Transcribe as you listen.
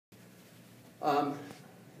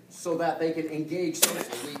so that they can engage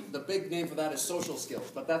socially. The big name for that is social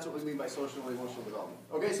skills, but that's what we mean by social and emotional development.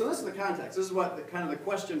 Okay, so this is the context. This is what the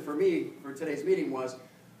question for me for today's meeting was,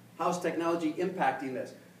 how's technology impacting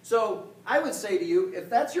this? So I would say to you, if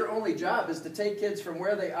that's your only job is to take kids from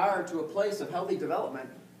where they are to a place of healthy development,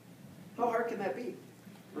 how hard can that be,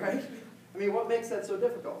 right? I mean, what makes that so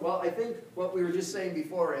difficult? Well, I think what we were just saying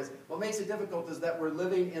before is, what makes it difficult is that we're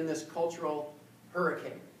living in this cultural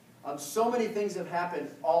hurricane. So many things have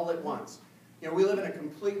happened all at once. You know, we live in a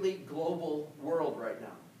completely global world right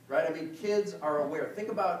now, right? I mean, kids are aware. Think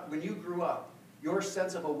about when you grew up, your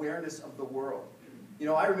sense of awareness of the world. You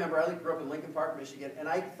know, I remember I grew up in Lincoln Park, Michigan, and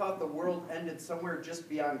I thought the world ended somewhere just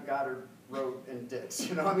beyond Goddard Road and Dix.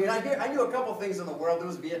 You know, I mean, I knew a couple things in the world. There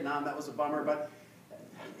was Vietnam, that was a bummer, but,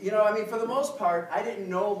 you know, I mean, for the most part, I didn't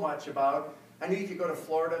know much about, I knew you could go to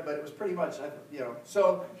Florida, but it was pretty much, you know,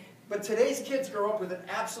 so, but today's kids grow up with an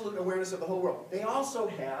absolute awareness of the whole world. They also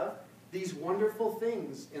have these wonderful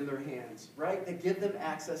things in their hands, right, that give them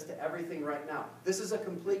access to everything right now. This is a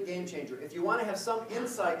complete game changer. If you want to have some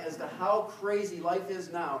insight as to how crazy life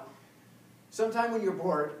is now, sometime when you're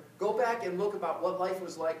bored, go back and look about what life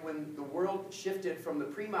was like when the world shifted from the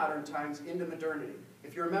pre-modern times into modernity.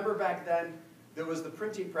 If you remember back then, there was the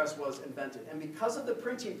printing press was invented. And because of the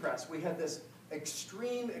printing press, we had this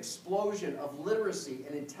extreme explosion of literacy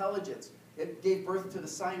and intelligence. It gave birth to the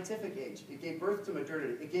scientific age. It gave birth to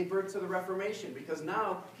modernity. It gave birth to the Reformation, because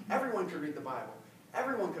now everyone could read the Bible.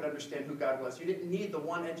 Everyone could understand who God was. You didn't need the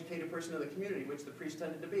one educated person in the community, which the priest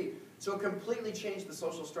tended to be. So it completely changed the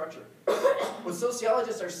social structure. What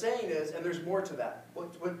sociologists are saying is, and there's more to that,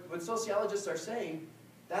 what sociologists are saying,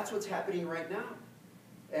 that's what's happening right now.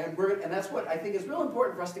 And that's what I think is real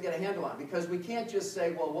important for us to get a handle on, because we can't just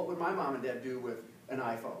say, well, what would my mom and dad do with an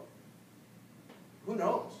iPhone? Who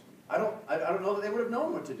knows? I don't know that they would have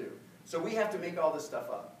known what to do. So we have to make all this stuff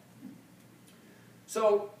up.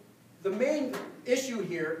 So the main issue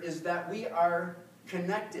here is that we are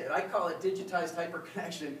connected. I call it digitized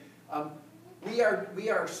hyperconnection. We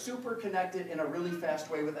are super connected in a really fast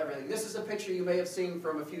way with everything. This is a picture you may have seen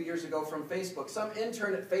from a few years ago from Facebook. Some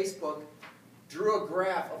intern at Facebook drew a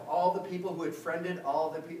graph of all the people who had friended all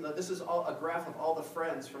the people. This is a graph of all the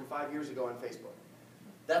friends from 5 years ago on Facebook.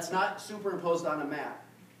 That's not superimposed on a map.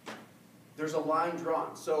 There's a line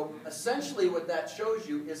drawn. So essentially what that shows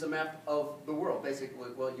you is a map of the world. Basically,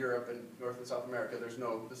 well, Europe and North and South America,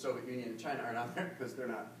 the Soviet Union and China are not there because they're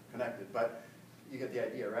not connected. But you get the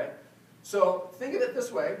idea, right? So think of it this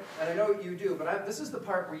way, and I know you do, but this is the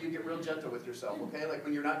part where you get real gentle with yourself, okay? Like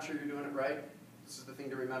when you're not sure you're doing it right, this is the thing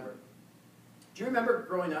to remember. Do you remember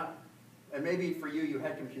growing up, and maybe for you, you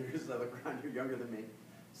had computers that look around, you're younger than me,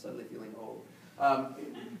 suddenly feeling old.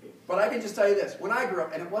 But I can just tell you this, when I grew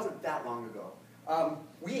up, and it wasn't that long ago,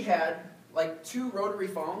 we had like 2 rotary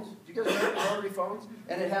phones. Do you guys remember rotary phones?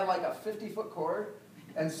 And it had like a 50-foot cord.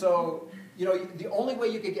 And so, you know, the only way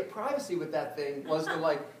you could get privacy with that thing was to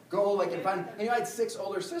like go like and find, and you know, I had 6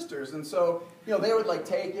 older sisters, and so, you know, they would like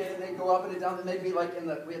take it, and they'd go up and down, and they'd be like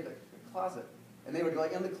we had the closet, and they would be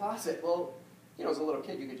like in the closet. Well, you know, as a little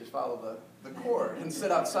kid, you could just follow the cord and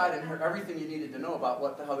sit outside and hear everything you needed to know about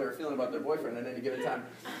how they were feeling about their boyfriend at any given time.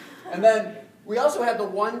 And then we also had the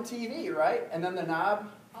one TV, right? And then the knob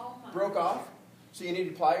broke off, so you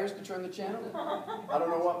needed pliers to turn the channel. I don't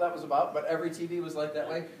know what that was about, but every TV was like that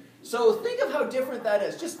way. So think of how different that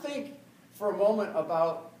is. Just think for a moment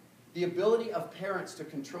about the ability of parents to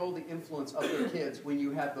control the influence of their kids when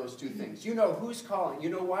you have those 2 things. You know who's calling. You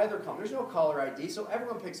know why they're calling. There's no caller ID, so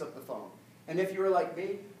everyone picks up the phone. And if you were like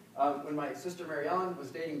me, when my sister Mary Ellen was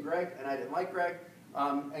dating Greg, and I didn't like Greg,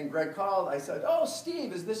 and Greg called, I said, "Oh,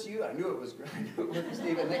 Steve, is this you?" I knew it was Greg. I knew it was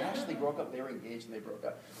Steve. And they actually broke up. They were engaged, and they broke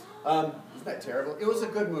up. Isn't that terrible? It was a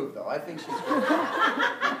good move, though. I think she's good.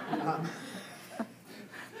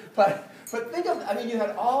 But think of, I mean, you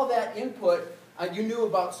had all that input. You knew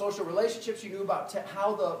about social relationships. You knew about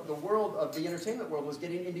how the world of the entertainment world was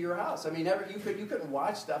getting into your house. I mean, you couldn't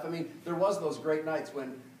watch stuff. I mean, there was those great nights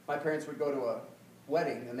when my parents would go to a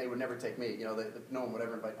wedding, and they would never take me. You know, no one would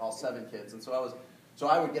ever invite all 7 kids, and so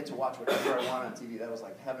I would get to watch whatever I want on TV. That was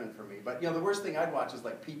like heaven for me. But you know, the worst thing I'd watch is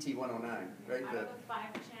like PT 109, right? How about 5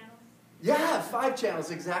 channels? Yeah, 5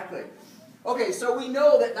 channels exactly. Okay, so we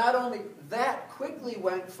know that not only that quickly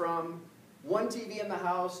went from one TV in the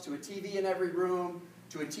house to a TV in every room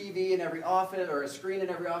to a TV in every office or a screen in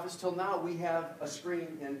every office till now we have a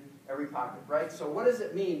screen in every pocket, right? So what does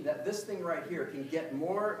it mean that this thing right here can get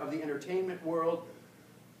more of the entertainment world,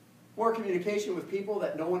 more communication with people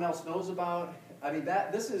that no one else knows about? I mean,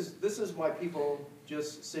 this is why people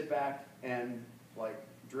just sit back and like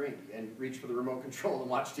drink and reach for the remote control and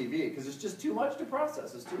watch TV because it's just too much to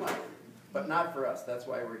process. It's too much. But not for us. That's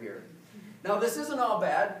why we're here. Now, this isn't all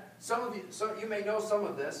bad. Some of you may know some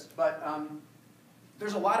of this, but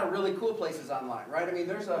there's a lot of really cool places online, right? I mean,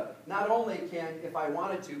 not only if I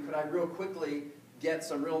wanted to, could I real quickly get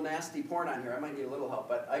some real nasty porn on here. I might need a little help,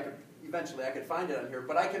 but eventually I could find it on here.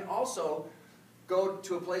 But I can also go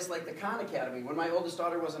to a place like the Khan Academy. When my oldest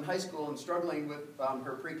daughter was in high school and struggling with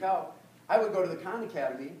her pre-cal, I would go to the Khan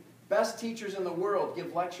Academy. Best teachers in the world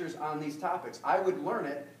give lectures on these topics. I would learn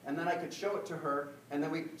it, and then I could show it to her. And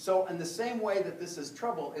then so in the same way that this is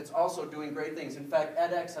trouble, it's also doing great things. In fact,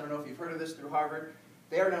 edX, I don't know if you've heard of this through Harvard,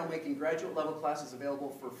 they are now making graduate level classes available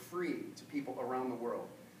for free to people around the world.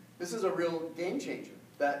 This is a real game changer,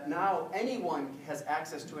 that now anyone has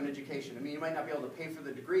access to an education. I mean, you might not be able to pay for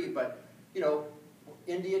the degree, but, you know,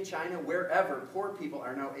 India, China, wherever, poor people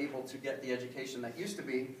are now able to get the education that used to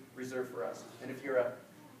be reserved for us. And if you're I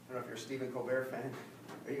don't know if you're a Stephen Colbert fan,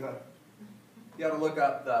 you ought to look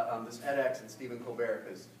up this edX and Stephen Colbert,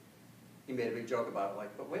 because he made a big joke about it,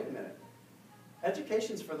 like, but wait a minute.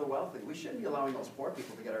 Education's for the wealthy. We shouldn't be allowing those poor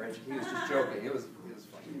people to get our education. He was just joking. It was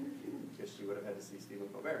funny. I guess you would have had to see Stephen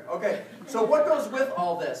Colbert. Okay, so what goes with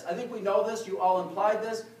all this? I think we know this. You all implied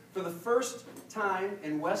this. For the first time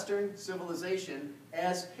in Western civilization,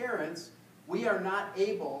 as parents, we are not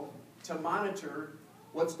able to monitor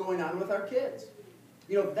what's going on with our kids.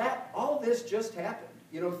 You know, all this just happened.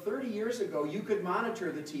 You know, 30 years ago, you could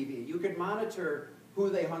monitor the TV. You could monitor who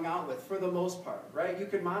they hung out with for the most part, right? You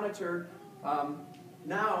could monitor.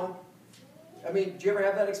 Now, I mean, do you ever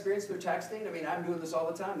have that experience through texting? I mean, I'm doing this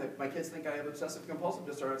all the time. My kids think I have obsessive compulsive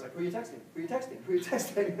disorder. It's like, who are you texting? Who are you texting? Who are you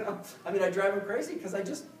texting? You know? I mean, I drive them crazy because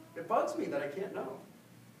it bugs me that I can't know.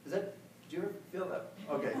 Did you ever feel that?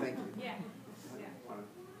 Okay, thank you. Yeah.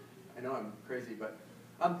 I know I'm crazy, but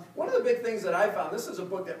one of the big things that I found, this is a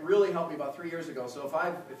book that really helped me about 3 years ago. So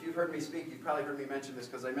if you've heard me speak, you've probably heard me mention this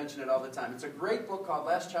because I mention it all the time. It's a great book called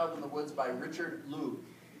Last Child in the Woods by Richard Loeb.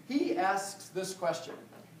 He asks this question.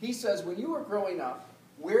 He says, when you were growing up,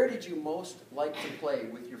 where did you most like to play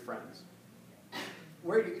with your friends?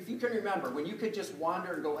 If you can remember, when you could just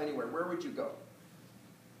wander and go anywhere, where would you go?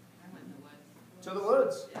 I went in the woods. To the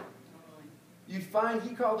woods. Yeah, totally. You'd find,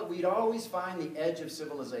 he called it, we'd always find the edge of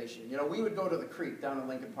civilization. You know, we would go to the creek down in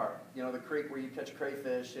Lincoln Park. You know, the creek where you catch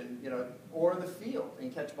crayfish and, you know, or the field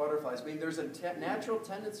and catch butterflies. I mean, there's a natural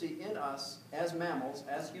tendency in us as mammals,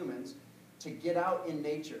 as humans, to get out in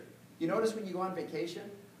nature. You notice when you go on vacation,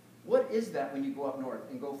 what is that when you go up north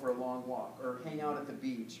and go for a long walk or hang out at the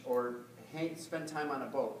beach or spend time on a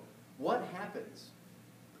boat? What happens?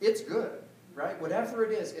 It's good, right? Whatever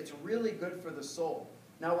it is, it's really good for the soul.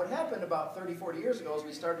 Now, what happened about 30, 40 years ago is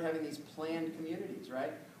we started having these planned communities,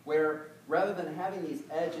 right? Where rather than having these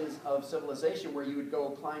edges of civilization where you would go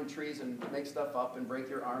climb trees and make stuff up and break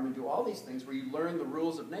your arm and do all these things where you learn the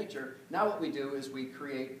rules of nature, now what we do is we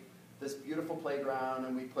create this beautiful playground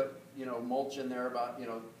and we put, you know, mulch in there about, you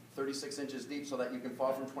know, 36 inches deep so that you can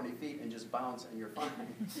fall from 20 feet and just bounce and you're fine.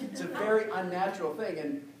 It's a very unnatural thing.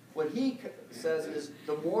 And what he says is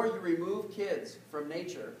the more you remove kids from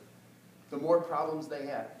nature, the more problems they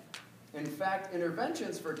have. In fact,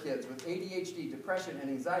 interventions for kids with ADHD, depression, and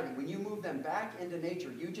anxiety, when you move them back into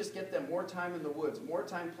nature, you just get them more time in the woods, more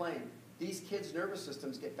time playing. These kids' nervous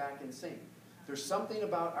systems get back in sync. There's something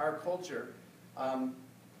about our culture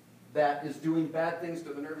that is doing bad things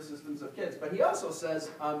to the nervous systems of kids. But he also says,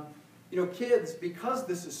 you know, kids, because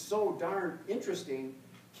this is so darn interesting,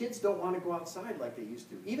 kids don't want to go outside like they used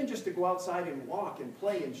to. Even just to go outside and walk and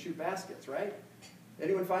play and shoot baskets, right?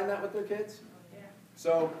 Anyone find that with their kids? Yeah.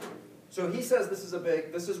 So he says this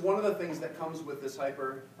is one of the things that comes with this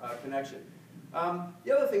hyper connection.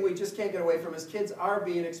 The other thing we just can't get away from is kids are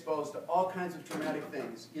being exposed to all kinds of traumatic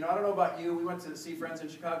things. You know, I don't know about you, we went to see friends in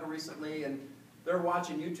Chicago recently and they're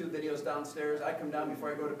watching YouTube videos downstairs. I come down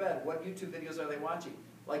before I go to bed. What YouTube videos are they watching?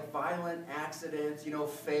 Like violent accidents, you know,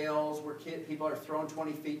 fails where people are thrown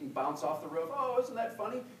 20 feet and bounce off the roof. Oh, isn't that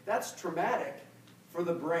funny? That's traumatic for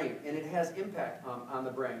the brain, and it has impact on the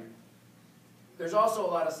brain. There's also a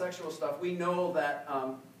lot of sexual stuff. We know that,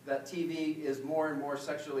 that TV is more and more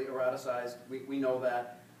sexually eroticized. We know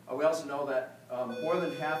that. We also know that more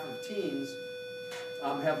than half of teens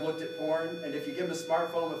have looked at porn, and if you give them a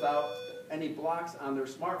smartphone without any blocks on their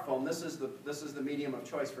smartphone, this is the medium of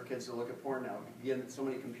choice for kids to look at porn now. Again, so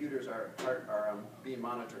many computers are being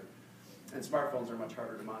monitored, and smartphones are much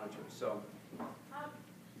harder to monitor. So,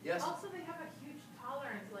 yes. Also, they have a huge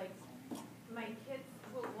tolerance. Like my kids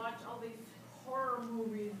will watch all these horror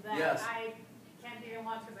movies that yes. I can't even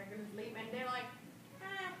watch because I couldn't sleep, and they're like,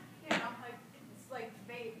 you know, like it's like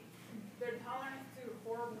their tolerance to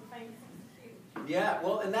horror Yeah,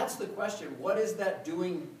 well, and that's the question. What is that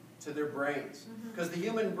doing to their brains? Because the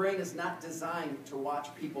human brain is not designed to watch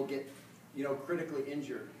people get, critically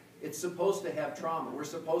injured. It's supposed to have trauma. We're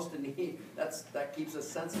supposed to need, that keeps us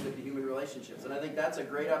sensitive to human relationships. And I think that's a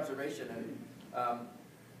great observation. And,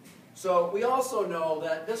 so we also know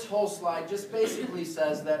that this whole slide just basically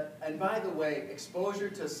says that, and by the way, exposure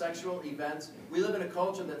to sexual events, we live in a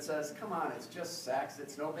culture that says, come on, it's just sex,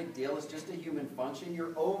 it's no big deal, it's just a human function,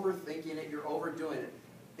 you're overthinking it, you're overdoing it.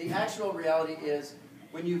 The actual reality is,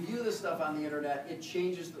 when you view this stuff on the internet, it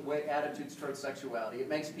changes the way attitudes towards sexuality. It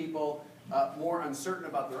makes people more uncertain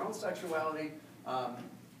about their own sexuality.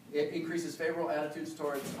 It increases favorable attitudes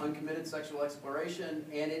towards uncommitted sexual exploration,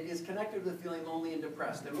 and it is connected with feeling lonely and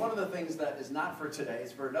depressed. And one of the things that is not for today,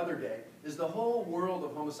 is for another day, is the whole world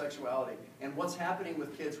of homosexuality and what's happening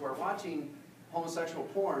with kids who are watching homosexual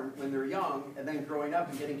porn when they're young and then growing up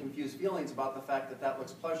and getting confused feelings about the fact that that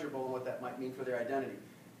looks pleasurable and what that might mean for their identity.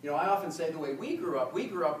 I often say the way we grew up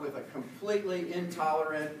with a completely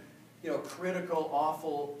intolerant, critical,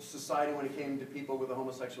 awful society when it came to people with a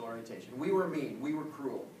homosexual orientation. We were mean, we were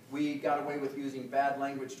cruel. We got away with using bad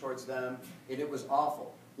language towards them, and it was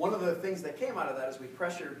awful. One of the things that came out of that is we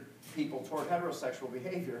pressured people toward heterosexual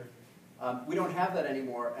behavior. We don't have that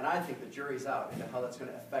anymore, and I think the jury's out into how that's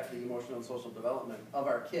going to affect the emotional and social development of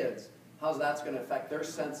our kids, how that's going to affect their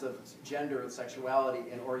sense of gender and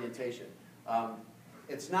sexuality and orientation.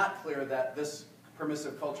 It's not clear that this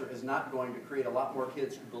permissive culture is not going to create a lot more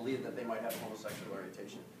kids who believe that they might have homosexual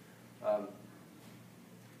orientation.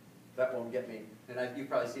 That won't get me. And you've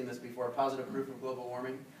probably seen this before, positive proof of global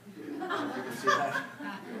warming. You can see that.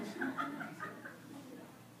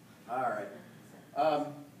 All right.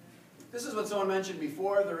 This is what someone mentioned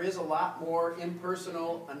before. There is a lot more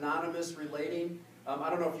impersonal, anonymous relating. I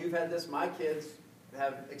don't know if you've had this. My kids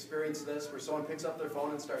have experienced this, where someone picks up their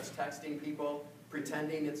phone and starts texting people,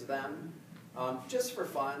 pretending it's them. Just for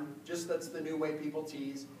fun, that's the new way people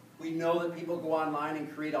tease. We know that people go online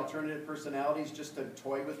and create alternative personalities just to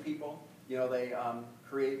toy with people.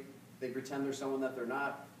 They pretend they're someone that they're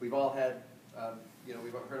not. We've all had,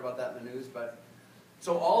 we've heard about that in the news.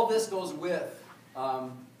 So all this goes with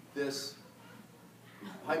this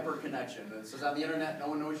hyper connection. It says on the internet, no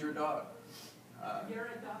one knows you're a dog. You're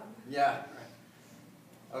a dog. Yeah.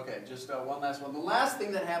 Okay, just one last one. The last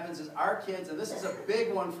thing that happens is our kids, and this is a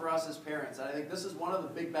big one for us as parents, and I think this is one of the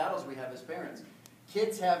big battles we have as parents.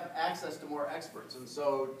 Kids have access to more experts, and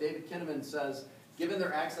so David Kinnaman says, given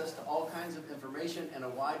their access to all kinds of information and a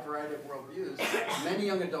wide variety of worldviews, many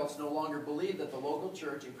young adults no longer believe that the local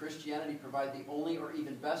church and Christianity provide the only or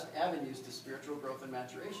even best avenues to spiritual growth and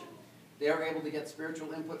maturation. They are able to get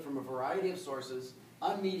spiritual input from a variety of sources,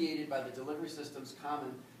 unmediated by the delivery systems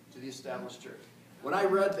common to the established church. When I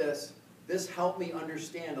read this helped me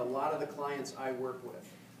understand a lot of the clients I work with.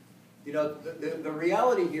 The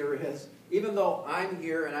reality here is, even though I'm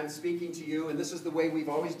here and I'm speaking to you, and this is the way we've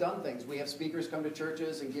always done things, we have speakers come to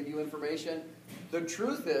churches and give you information, the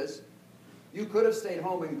truth is, you could have stayed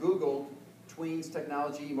home and Googled tweens,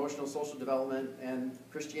 technology, emotional social development, and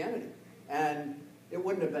Christianity. And it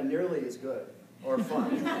wouldn't have been nearly as good or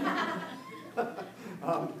fun.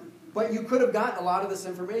 But you could have gotten a lot of this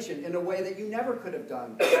information in a way that you never could have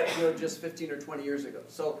done just 15 or 20 years ago.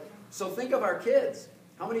 So think of our kids.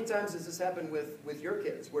 How many times has this happened with your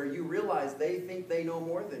kids, where you realize they think they know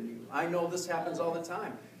more than you? I know this happens all the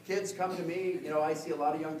time. Kids come to me, I see a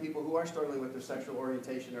lot of young people who are struggling with their sexual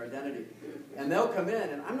orientation or identity. And they'll come in,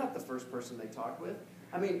 and I'm not the first person they talk with.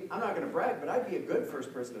 I mean, I'm not going to brag, but I'd be a good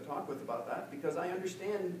first person to talk with about that, because I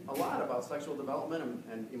understand a lot about sexual development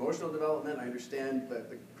and emotional development. I understand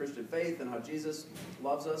the Christian faith and how Jesus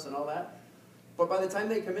loves us and all that. But by the time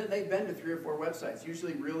they come in, they've been to 3 or 4 websites,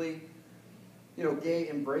 usually really gay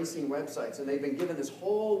embracing websites, and they've been given this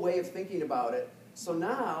whole way of thinking about it. So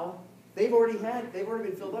now they've already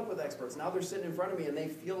been filled up with experts. Now they're sitting in front of me and they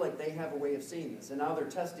feel like they have a way of seeing this. And now they're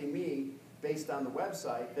testing me based on the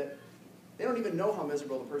website that they don't even know how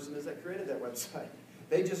miserable the person is that created that website.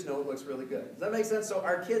 They just know it looks really good. Does that make sense? So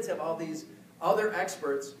our kids have all these other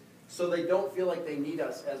experts, so they don't feel like they need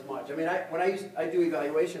us as much. I mean, I do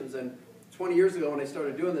evaluations, and 20 years ago when I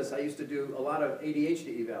started doing this, I used to do a lot of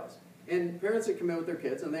ADHD evals. And parents would come in with their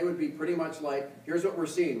kids, and they would be pretty much like, here's what we're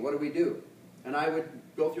seeing, what do we do? And I would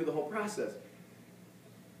go through the whole process.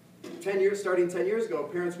 Starting 10 years ago,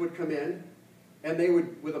 parents would come in, and they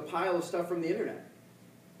would, with a pile of stuff from the internet,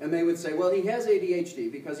 and they would say, well, he has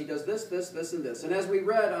ADHD because he does this, this, this, and this. And as we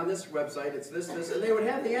read on this website, it's this, this, and they would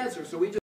have the answer, so we just